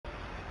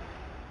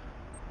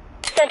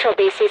Central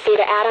BCC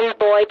to Adam,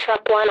 Boy,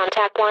 Truck 1 on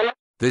TAC 1.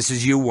 This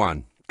is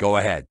U1. Go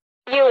ahead.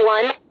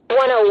 U1,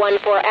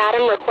 1014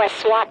 Adam, request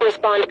SWAT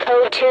respond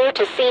code 2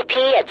 to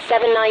CP at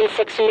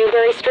 796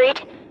 Newbury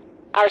Street.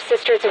 Our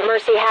Sisters of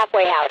Mercy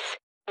halfway house.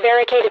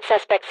 Barricaded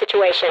suspect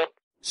situation.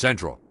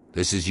 Central,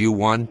 this is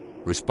U1,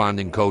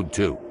 responding code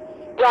 2.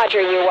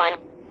 Roger, U1.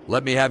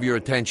 Let me have your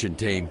attention,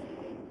 team.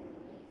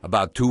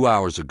 About 2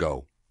 hours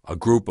ago, a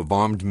group of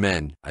armed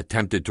men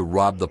attempted to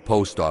rob the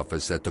post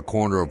office at the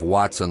corner of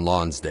Watts and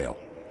Lonsdale.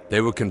 They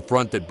were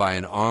confronted by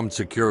an armed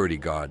security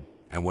guard,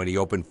 and when he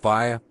opened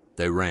fire,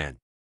 they ran.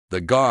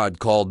 The guard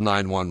called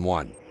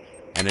 911,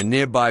 and a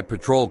nearby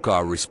patrol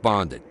car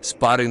responded,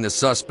 spotting the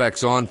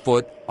suspects on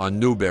foot on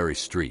Newbury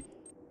Street.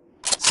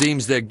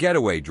 Seems their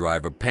getaway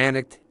driver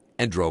panicked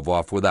and drove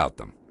off without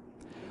them.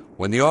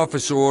 When the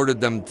officer ordered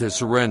them to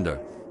surrender,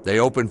 they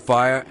opened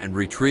fire and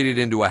retreated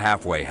into a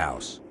halfway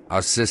house,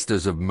 our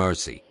Sisters of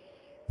Mercy.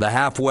 The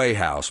halfway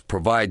house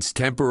provides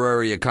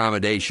temporary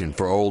accommodation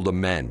for older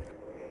men,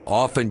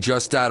 often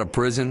just out of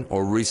prison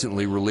or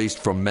recently released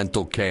from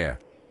mental care.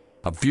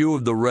 A few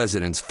of the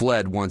residents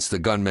fled once the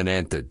gunmen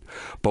entered,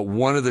 but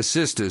one of the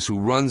sisters who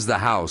runs the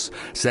house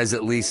says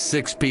at least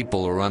 6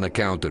 people are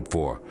unaccounted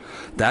for.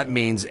 That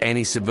means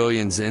any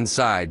civilians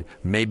inside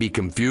may be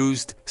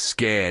confused,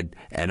 scared,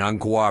 and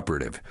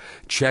uncooperative.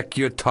 Check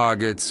your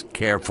targets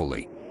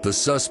carefully. The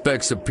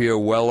suspects appear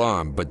well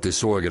armed but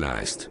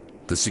disorganized.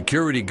 The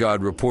security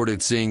guard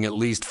reported seeing at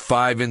least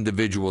 5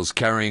 individuals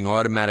carrying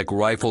automatic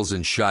rifles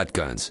and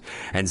shotguns,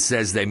 and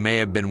says they may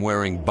have been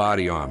wearing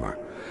body armor.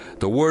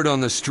 The word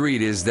on the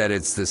street is that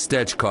it's the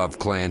Stetchkov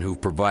clan who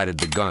provided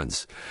the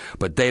guns,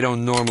 but they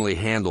don't normally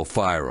handle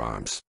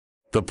firearms.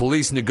 The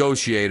police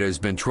negotiator has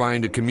been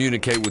trying to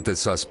communicate with the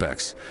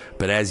suspects,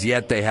 but as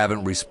yet they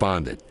haven't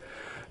responded.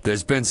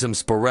 There's been some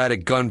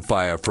sporadic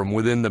gunfire from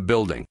within the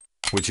building,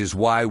 which is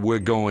why we're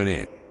going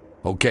in.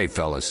 Okay,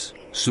 fellas,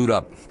 suit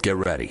up, get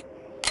ready.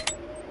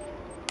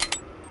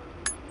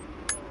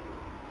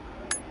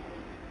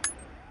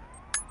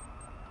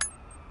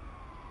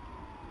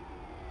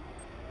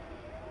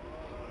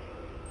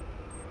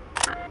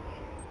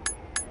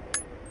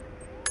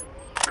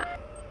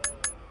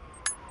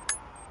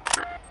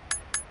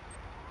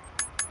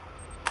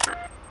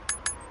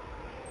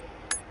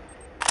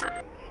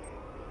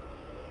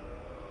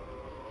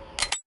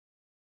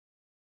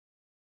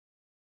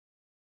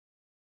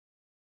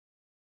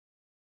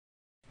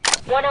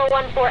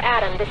 For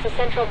Adam, this is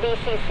Central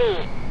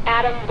BCC.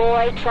 Adam,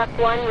 Boy, Truck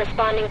 1,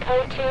 responding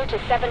code 2 to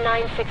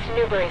 796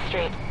 Newbury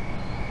Street.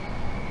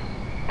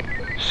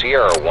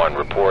 Sierra 1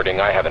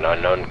 reporting. I have an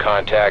unknown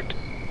contact.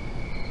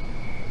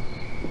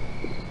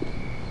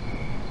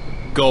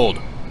 Gold.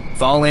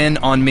 Fall in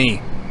on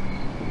me.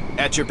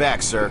 At your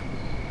back, sir.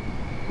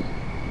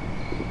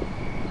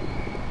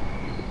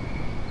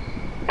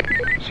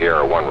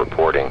 Sierra 1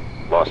 reporting.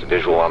 Lost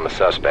visual on the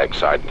suspect,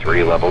 side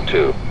 3, level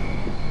 2.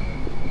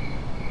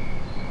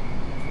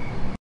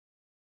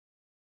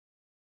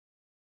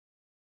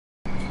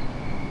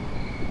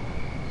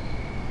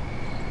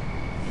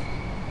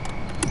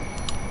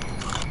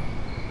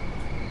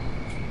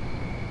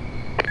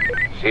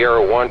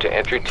 Sierra 1 to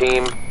entry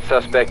team.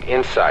 Suspect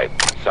inside.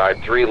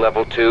 Side 3,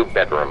 level 2,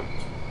 bedroom.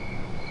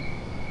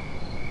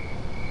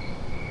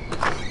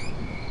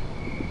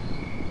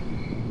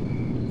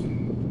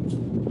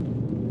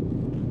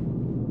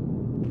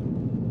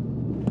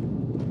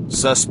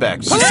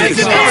 Suspect. He's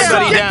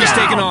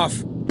taken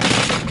off.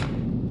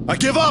 I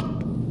give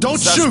up! Don't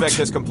shoot! Suspect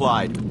has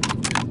complied.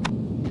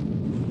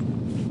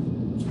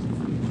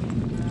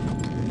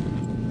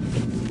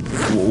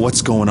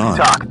 What's going on?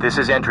 TOC, this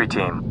is entry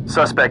team.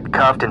 Suspect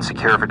cuffed and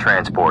secure for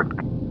transport.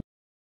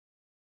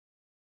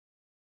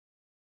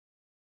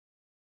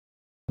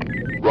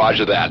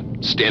 Roger that.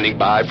 Standing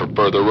by for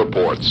further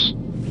reports.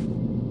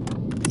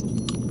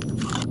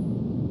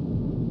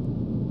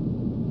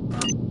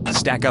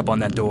 Stack up on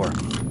that door.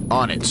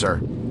 On it,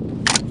 sir.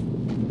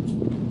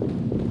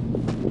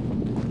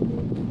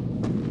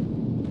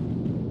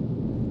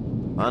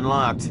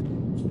 Unlocked.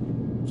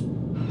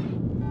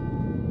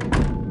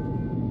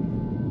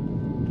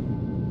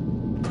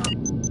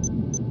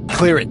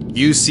 Clear it.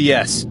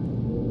 UCS.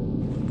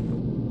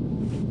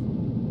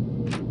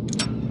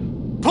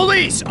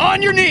 Police,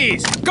 on your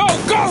knees! Go,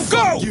 go,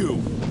 go!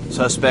 You!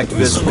 Suspect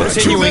visible.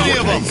 Too many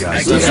of them! Put your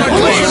hands up!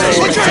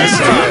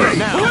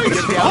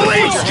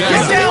 Police,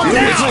 get down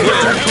now!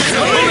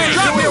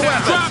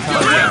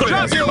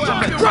 Drop your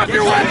weapon! Drop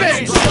your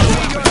weapon!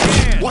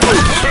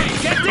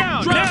 Get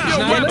down now!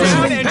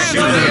 And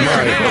shoot him!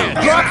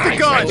 Drop the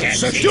gun!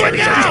 Do it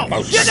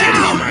now! Get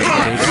down!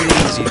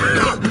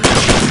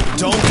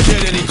 Don't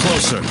get any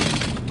closer!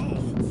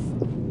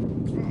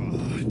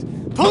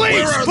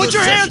 Police, put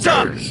your hands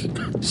up!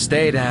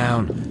 Stay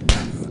down.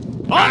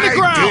 On the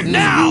ground,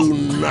 now!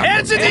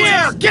 Hands in the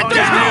air! Get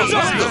down!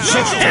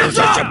 Hands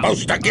up!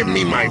 Supposed to give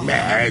me my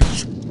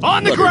badge.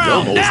 On the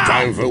ground, It's almost now!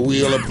 time for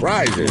Wheel of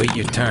Prizes. Wait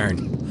your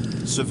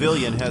turn.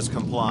 Civilian has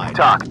complied.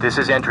 TOC, this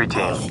is entry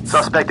team.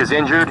 Suspect is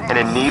injured and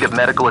in need of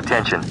medical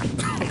attention.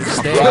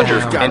 Stay Roger.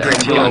 down. Entry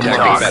team to Contacting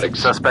talk. medics.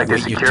 Suspect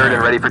is Wait your secured and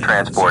turn. ready for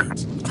transport.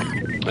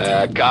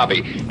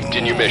 Copy.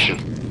 Continue mission.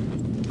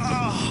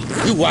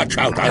 You watch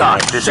out.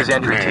 Talk, this is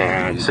entry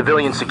team.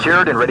 Civilian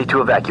secured and ready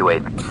to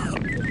evacuate.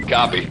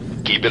 Copy.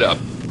 Keep it up.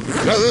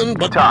 Nothing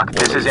but Talk,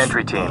 this is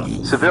entry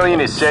team. Civilian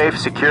is safe,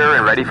 secure,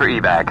 and ready for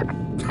evac.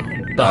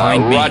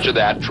 Behind me. Roger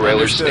that.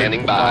 Trailer Understood.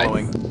 standing by.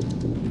 Following.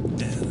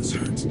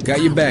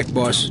 Got your back,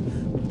 boss.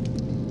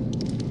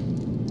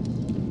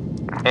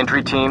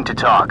 Entry team to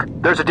talk.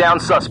 There's a down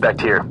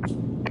suspect here.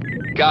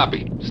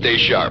 Copy. Stay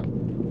sharp.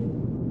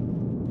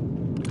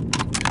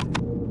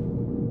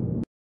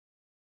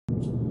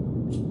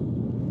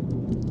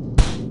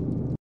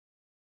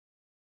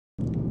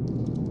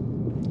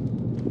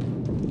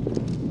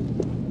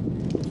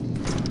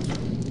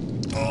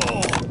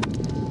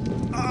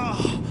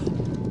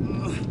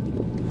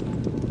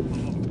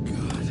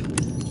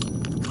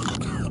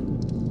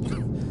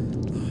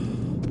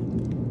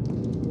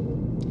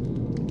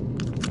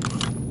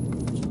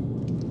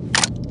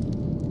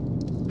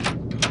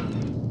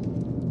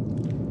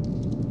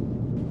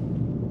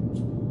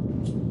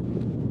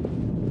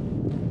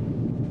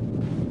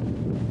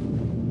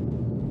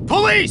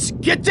 Police!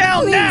 Get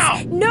down Please,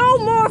 now! no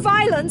more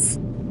violence!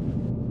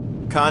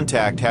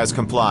 Contact has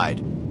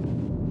complied.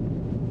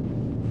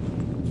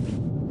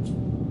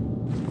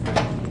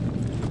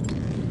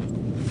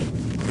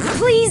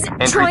 Please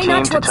Entry try team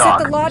not to to upset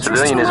talk. the lodgers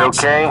Civilian too is much.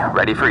 okay,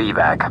 ready for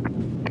evac.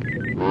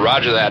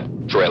 Roger that.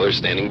 Trailer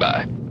standing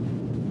by.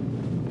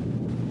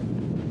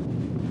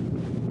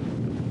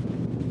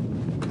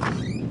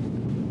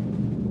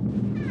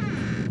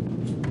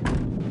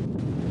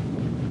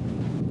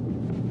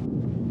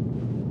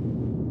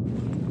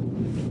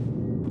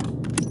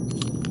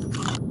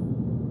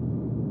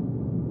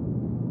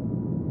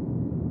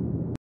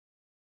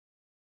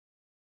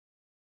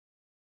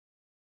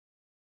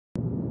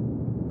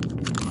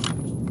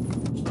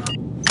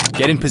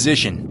 Get in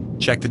position.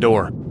 Check the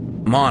door.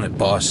 I'm on it,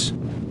 boss.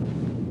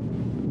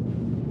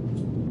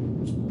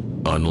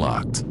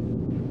 Unlocked.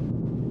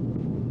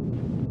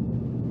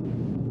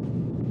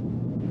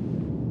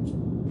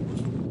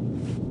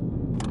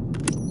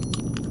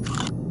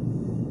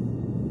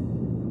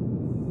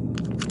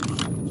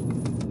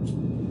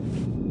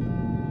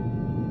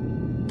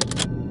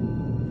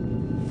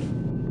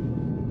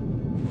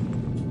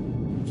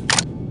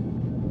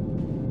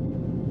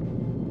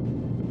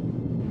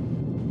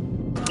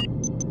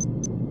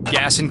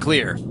 Gas and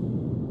clear.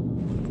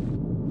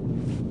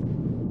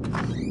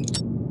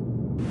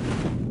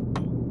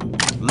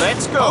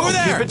 Let's go. Over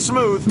there. Keep it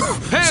smooth.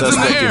 Hands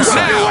in the air!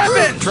 inside. Drop your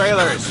weapon!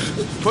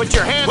 Trailers, put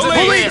your hands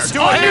Police! in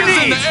the air. On your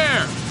knees! In the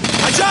air!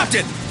 I dropped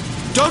it!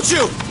 Don't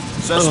shoot!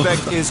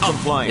 Suspect is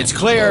compliant. It's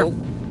clear.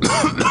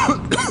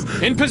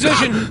 In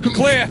position.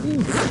 Clear.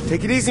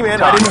 Take it easy, man.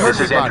 Talk, this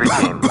is entry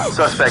team.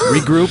 Suspect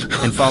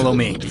Regroup and follow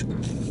me.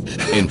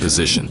 In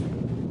position.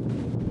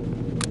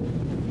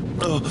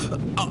 Oh,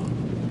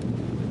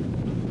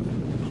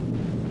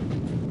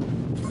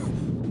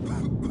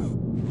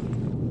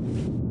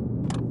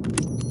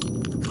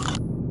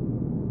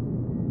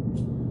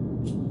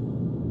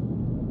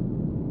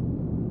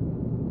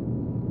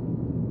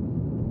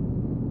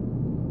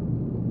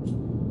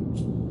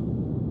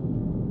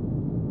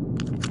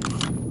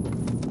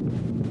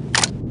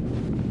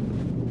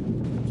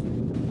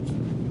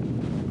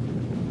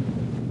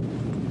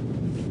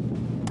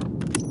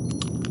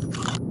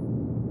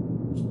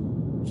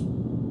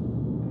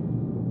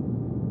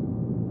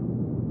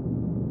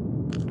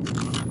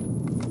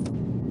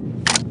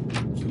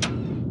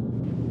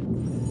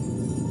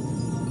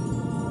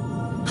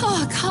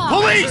 God.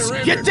 Police!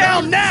 Get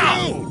down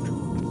now!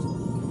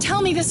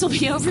 Tell me this will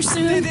be over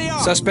soon.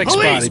 Suspect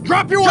Police! spotted.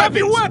 Drop your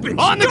weapons!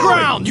 On the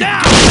ground,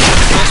 now!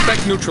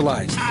 Suspect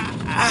neutralized.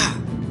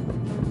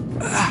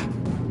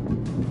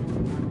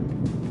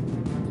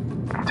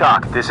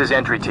 Talk, this is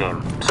entry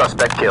team.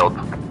 Suspect killed.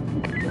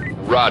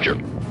 Roger.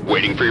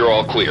 Waiting for your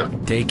all clear.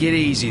 Take it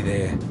easy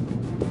there.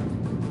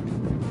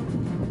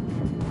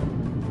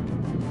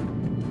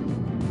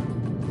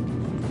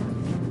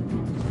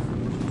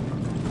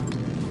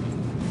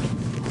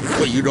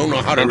 What, you don't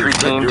know how to Entry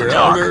respect team your to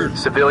talk. elders?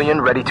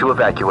 Civilian ready to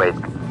evacuate.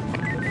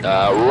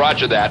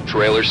 Roger that.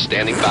 Trailer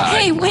standing by.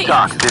 Hey, wait.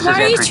 Talk, this Why is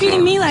are you entry treating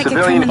team. me like a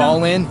Civilian criminal?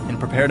 Fall in and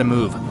prepare to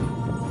move.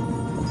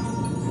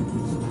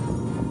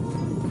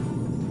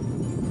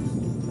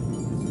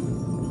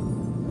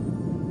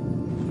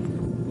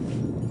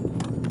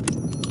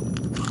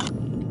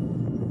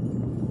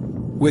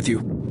 With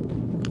you.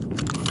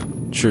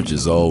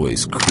 Churches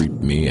always creep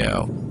me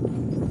out.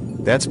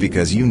 That's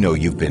because you know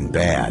you've been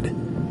bad.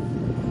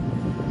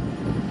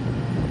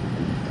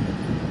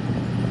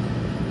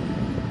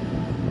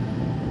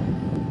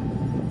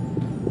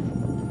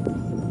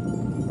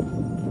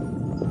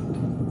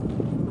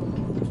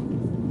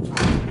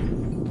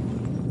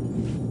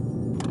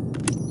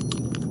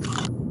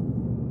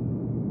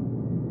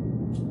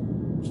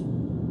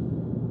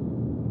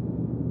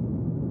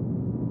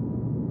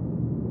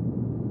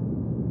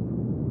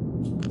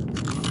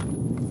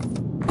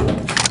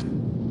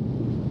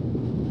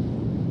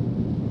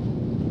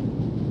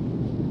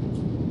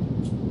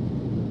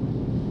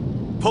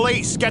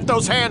 Police, get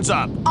those hands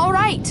up! All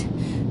right.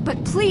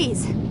 But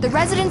please, the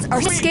residents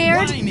are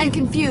scared and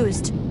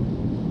confused.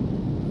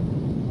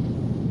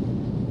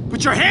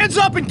 Put your hands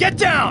up and get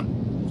down!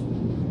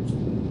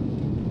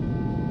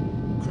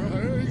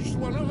 Christ,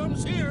 one of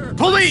them's here!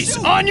 Police,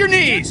 on your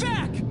knees!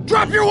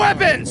 Drop your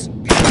weapons!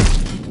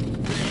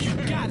 You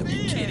gotta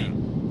be kidding.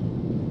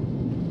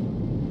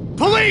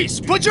 Police,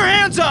 put your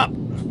hands up!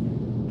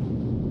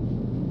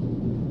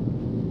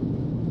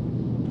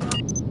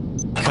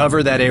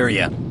 Cover that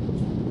area.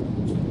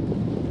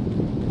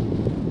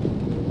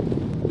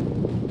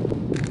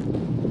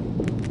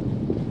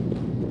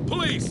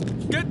 Police,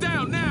 get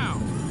down now!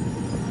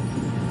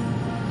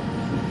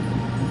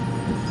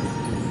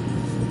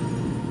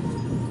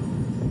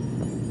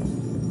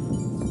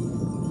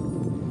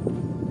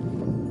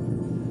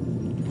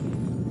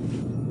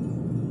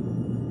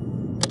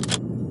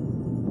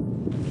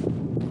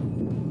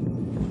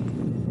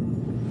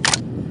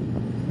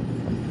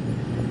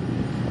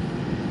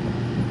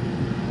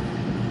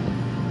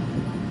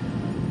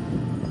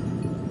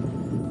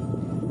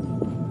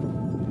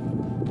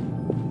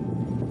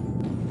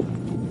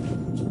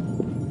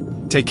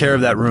 Take care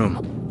of that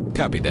room.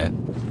 Copy that.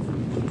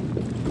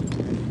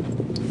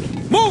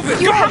 Move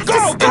it! You Go, have go, to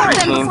go! stop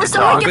them Team before to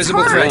someone talk. gets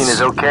Visible hurt. terrain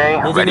is okay.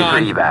 Moving Ready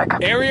on. for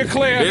evac. Area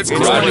clear. It's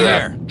Roger clear.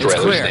 there. It's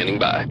Trailer clear. standing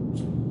by.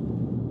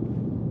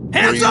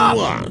 Hands up!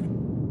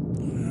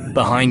 Want?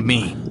 Behind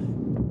me.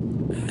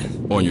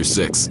 On your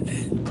 6.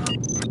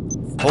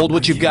 Hold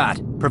what you've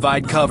got.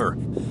 Provide cover.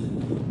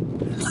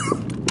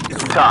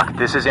 Talk,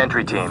 this is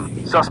entry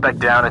team. Suspect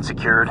down and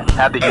secured.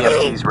 Have the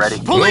EMPs ready.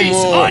 Police,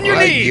 No more on your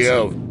like knees!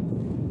 you.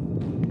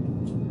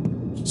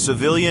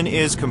 Civilian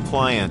is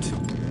compliant.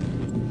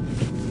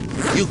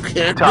 You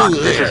can't Talk, do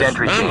this this. is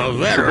entry I'm a team.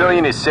 veteran.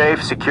 Civilian is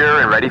safe,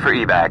 secure, and ready for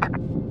evac.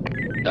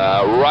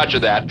 Roger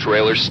that.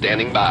 Trailer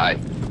standing by.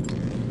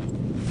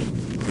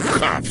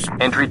 Cops.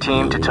 Entry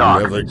team to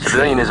talk. Never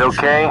Civilian is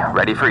okay,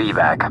 ready for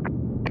evac.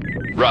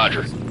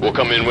 Roger. We'll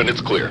come in when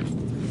it's clear.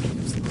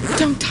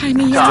 Don't tie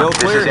me Talk,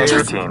 up. this is entry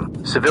Just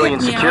team. Civilian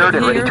get me secured out of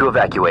and ready here. to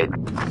evacuate.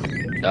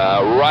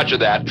 Roger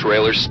that.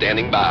 Trailer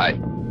standing by.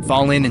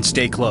 Fall in and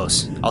stay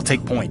close. I'll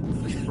take point.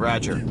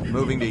 Roger.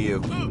 Moving to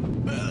you.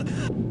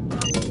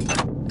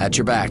 At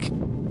your back.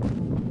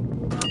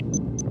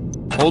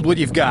 Hold what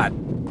you've got.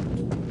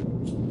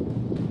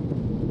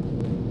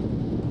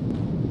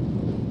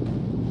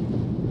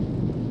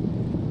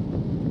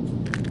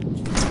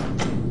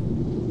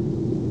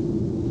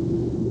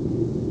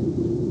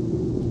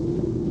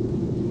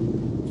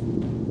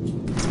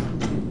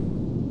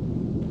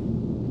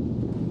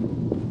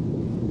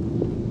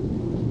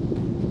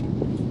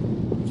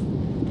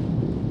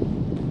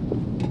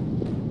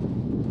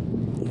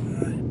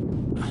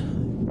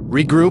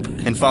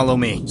 Regroup and follow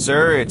me.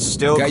 Sir, it's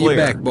still Got clear.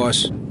 your back,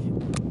 boss.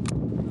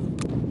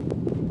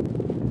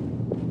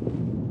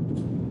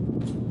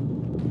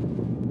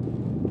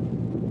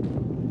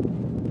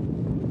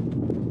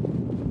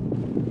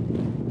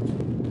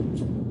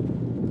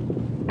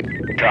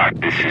 Doc,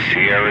 this is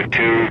Sierra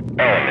 2.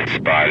 Element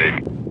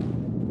spotted.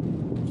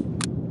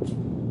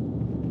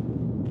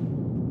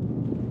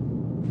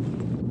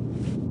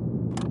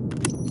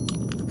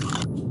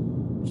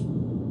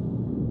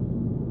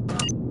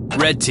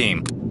 Red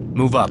team,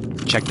 move up.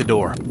 Check the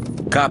door.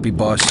 Copy,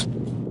 boss.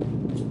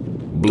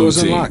 Blue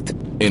Door's team, unlocked.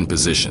 in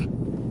position.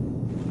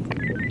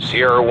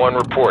 Sierra 1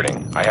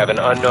 reporting. I have an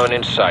unknown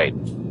in sight.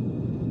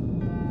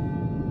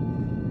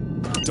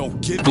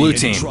 Don't get Blue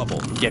team,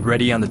 get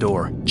ready on the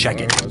door. Check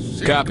it.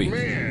 Copy.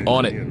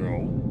 On it.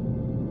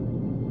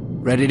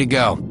 Ready to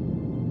go.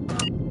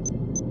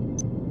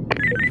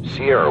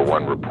 Sierra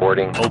 1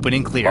 reporting. Open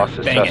and clear. Lost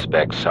the Bang it.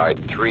 suspect,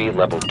 side 3,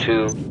 level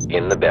 2,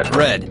 in the bedroom.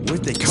 Red,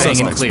 Where'd they come bang and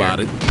Suspect clear.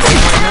 spotted.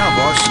 Right now,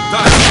 boss.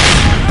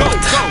 Go,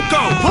 go,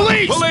 go!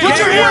 Police, Police, put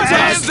your get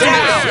hands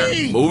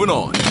down! Moving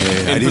on. I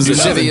In didn't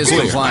position. Civvy is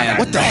Clear. compliant.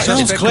 What the hell?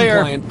 It's clear.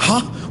 Compliant.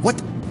 Huh? What?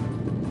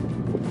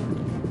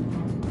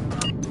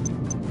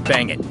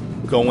 Bang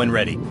it. Go when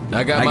ready.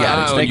 I got I my got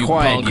eye it. on Stay you,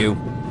 quiet, punk. you.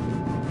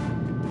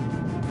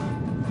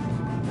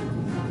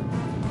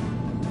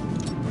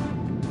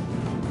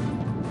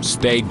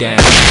 Stay down.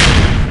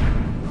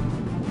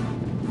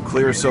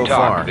 Clear so Talk,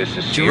 far. this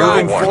is Sierra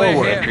Moving 1.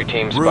 forward. Entry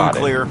team Room spotted.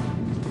 clear.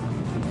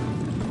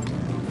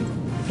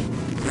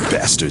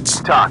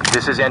 Bastards. Talk,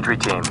 this is entry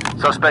team.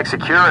 Suspect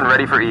secure and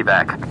ready for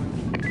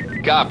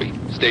evac. Copy.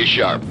 Stay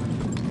sharp.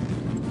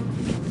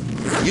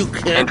 You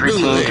can't Entry do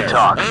team this. to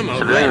talk. I'm a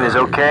Civilian is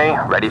veteran. okay,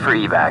 ready for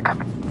evac.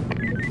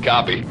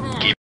 Copy.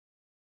 Keep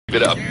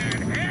it up.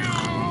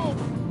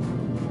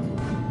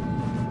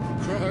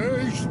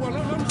 Christ, one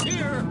of them's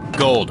here.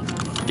 Gold,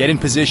 get in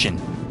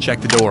position.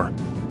 Check the door.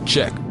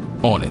 Check.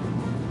 On it.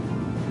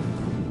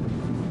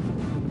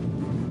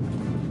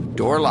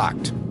 Door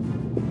locked.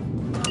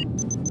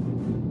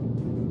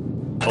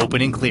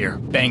 Open and clear.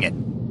 Bang it.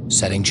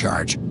 Setting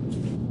charge.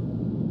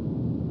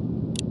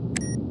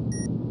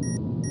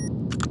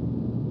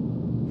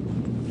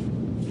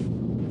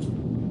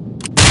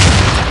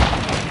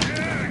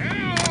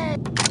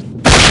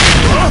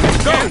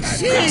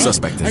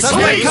 Suspect is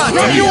Suspect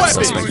contact. Your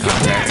weapon. Suspect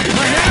contact.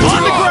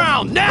 On the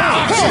ground,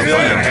 now!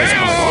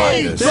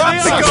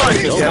 Drop the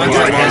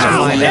gun!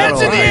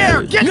 Hands in the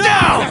air! Get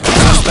down!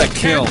 Suspect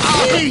killed.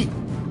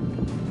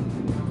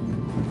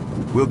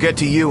 We'll get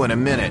to you in a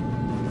minute.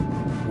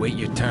 Wait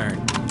your turn.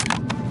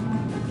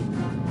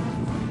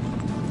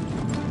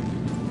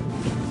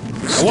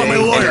 I want my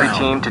lawyer. Entry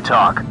team to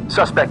talk.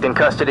 Suspect in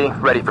custody,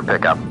 ready for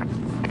pickup.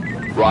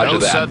 Roger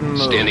that.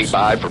 Standing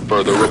by for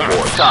further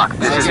reports. Talk.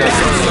 This is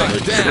entry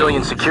team.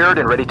 Civilian secured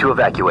and ready to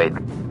evacuate.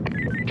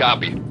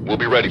 Copy. We'll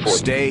be ready for it.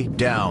 Stay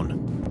down.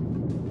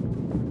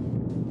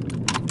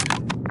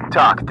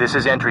 Talk. This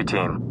is entry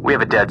team. We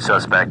have a dead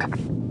suspect.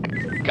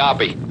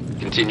 Copy.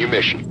 Continue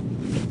mission.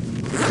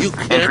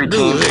 Entry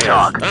team to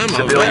talk.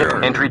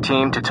 Civilian entry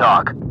team to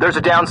talk. There's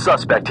a down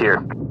suspect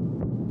here.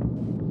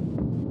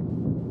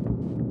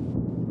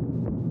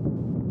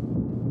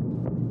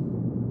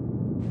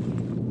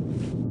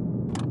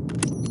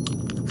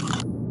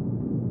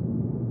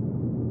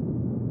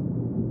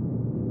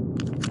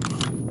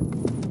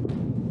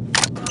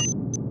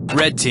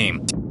 Red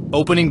team,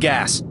 opening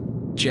gas.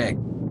 Check.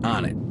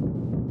 On it.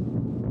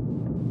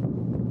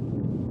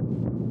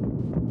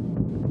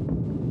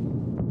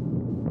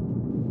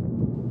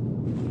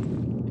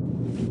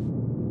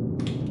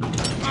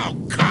 Oh,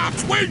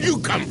 cops, where'd you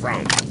come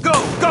from? Go,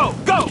 go,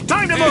 go!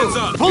 Time to move!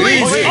 up.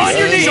 Police, Police, on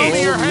your knees! show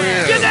me your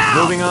hands. Get down!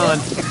 Moving on.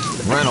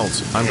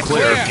 Reynolds, I'm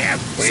clear.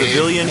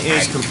 Civilian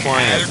is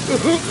compliant.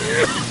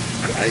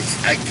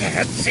 I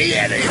can't see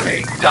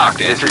anything. Doc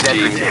to This is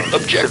entry entry team. team.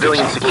 Objectives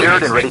Civilian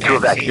secured and ready to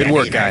evacuate. Good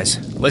work,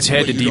 guys. Let's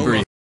head to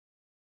debrief.